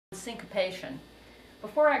Syncopation.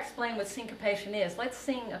 Before I explain what syncopation is, let's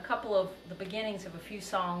sing a couple of the beginnings of a few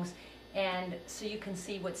songs, and so you can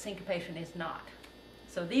see what syncopation is not.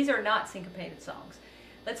 So these are not syncopated songs.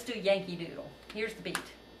 Let's do Yankee Doodle. Here's the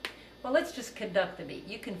beat. Well, let's just conduct the beat.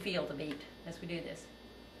 You can feel the beat as we do this.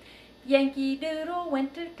 Yankee Doodle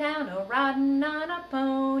went to town a-riding on a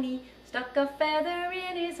pony, stuck a feather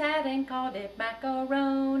in his hat and called it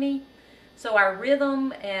macaroni. So our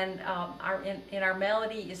rhythm and our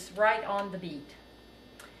melody is right on the beat.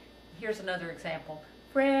 Here's another example.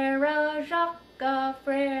 Frère Jacques,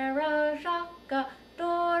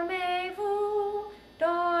 dormez-vous,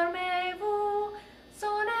 dormez-vous,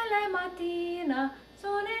 sonnez le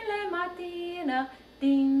matin,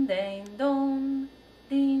 ding ding dong,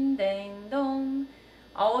 ding ding dong.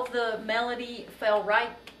 All of the melody fell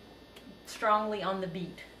right strongly on the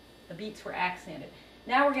beat. The beats were accented.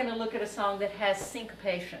 Now we're going to look at a song that has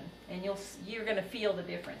syncopation, and you're going to feel the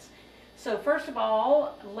difference. So first of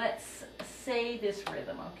all, let's say this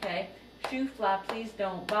rhythm, okay? Shoo fly, please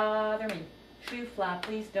don't bother me. Shoo fly,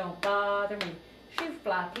 please don't bother me. Shoo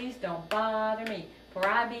fly, please don't bother me, for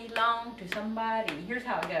I belong to somebody. Here's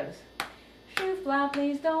how it goes. Shoo fly,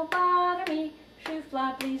 please don't bother me. Shoo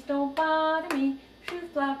fly, please don't bother me. Shoo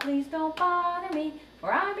fly, please don't bother me,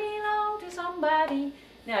 for I belong to somebody.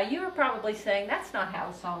 Now, you are probably saying, that's not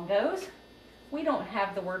how the song goes. We don't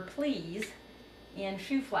have the word please in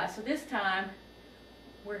shoo fly. So this time,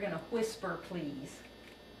 we're going to whisper please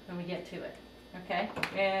when we get to it. Okay?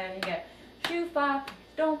 And you go, shoo fly, please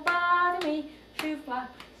don't bother me. Shoo fly,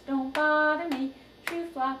 please don't bother me. Shoo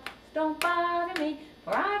fly, please don't bother me,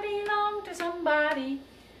 for I belong to somebody.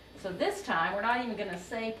 So this time, we're not even going to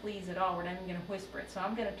say please at all. We're not even going to whisper it. So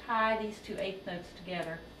I'm going to tie these two eighth notes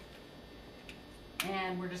together.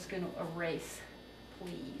 And we're just going to erase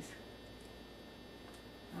please.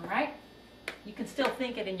 All right? You can still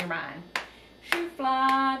think it in your mind. Shoo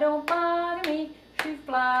fly, don't bother me. Shoo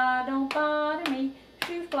fly, don't bother me.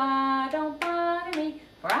 Shoo fly, don't bother me,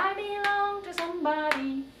 for I belong to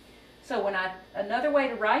somebody. So another way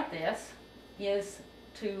to write this is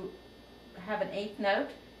to have an eighth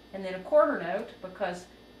note and then a quarter note, because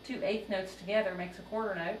two eighth notes together makes a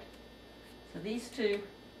quarter note. So these two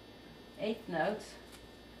eighth notes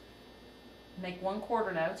make one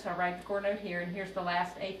quarter note, so I write the quarter note here, and here's the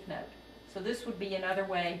last eighth note. So this would be another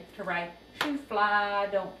way to write shoo fly,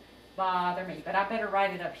 don't bother me, but I better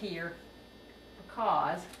write it up here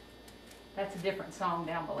because that's a different song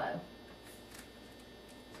down below.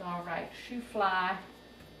 So I'll write shoo fly,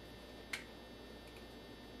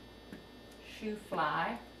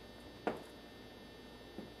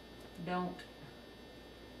 don't,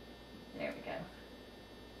 there we go.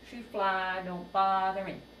 Shoo fly, don't bother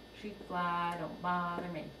me. Shoo fly, don't bother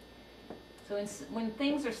me. So when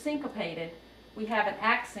things are syncopated, we have an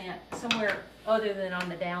accent somewhere other than on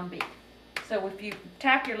the downbeat. So if you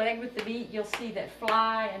tap your leg with the beat, you'll see that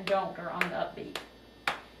fly and don't are on the upbeat.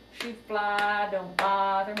 Shoo fly, don't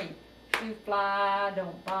bother me. Shoo fly,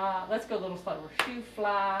 don't bother. Let's go a little slower. Shoo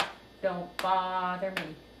fly, don't bother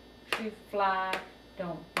me. Shoo fly,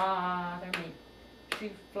 don't bother me.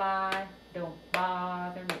 Shoo fly, don't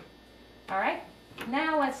bother me. All right,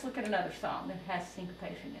 now let's look at another song that has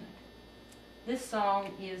syncopation in it. This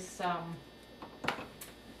song is,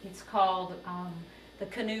 it's called The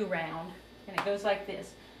Canoe Round, and it goes like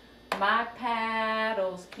this. My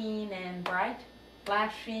paddle's keen and bright,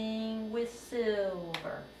 flashing with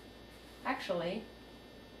silver. Actually,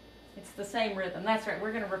 it's the same rhythm. That's right,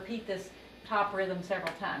 we're going to repeat this top rhythm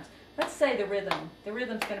several times. Let's say the rhythm. The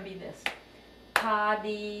rhythm's going to be this.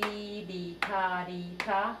 Ta-dee-dee,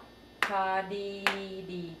 ta-dee-ta,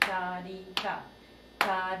 ta-dee-dee, ta-dee-ta,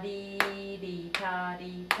 ta-dee-dee,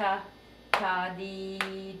 ta-dee-ta,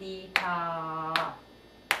 ta-dee-dee, ta.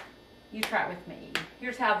 You try it with me.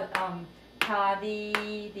 Here's how the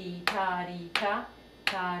ta-dee-dee, ta-dee-ta,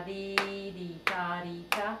 ta-dee-dee,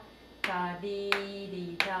 ta-dee-ta,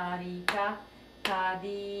 ta-dee-dee, ta-dee-ta,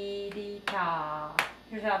 ta-dee-dee, ta.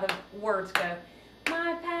 Here's how the words go.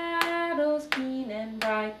 My paddle's keen and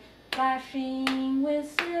bright, flashing with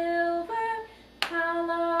silver.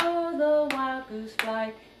 Follow the wild goose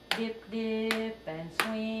flight, dip, dip, and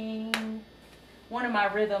swing. One of my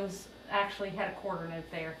rhythms actually had a quarter note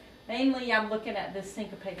there. Mainly, I'm looking at this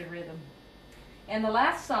syncopated rhythm. And the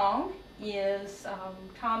last song is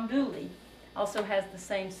Tom Dooley. Also has the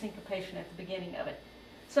same syncopation at the beginning of it.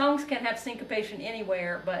 Songs can have syncopation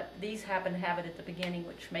anywhere, but these happen to have it at the beginning,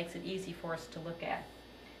 which makes it easy for us to look at.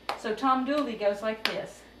 So Tom Dooley goes like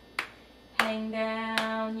this. Hang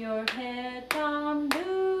down your head, Tom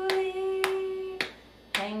Dooley.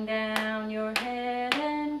 Hang down your head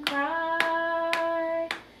and cry.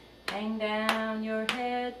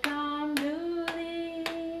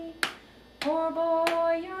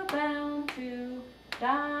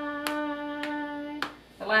 die.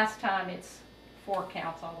 The last time it's 4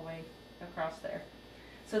 counts all the way across there.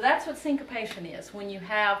 So that's what syncopation is. When you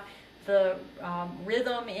have the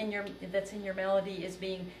rhythm that's in your melody is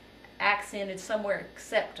being accented somewhere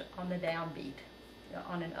except on the downbeat,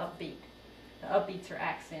 on an upbeat. The upbeats are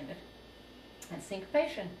accented. And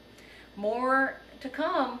syncopation. More to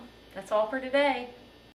come. That's all for today.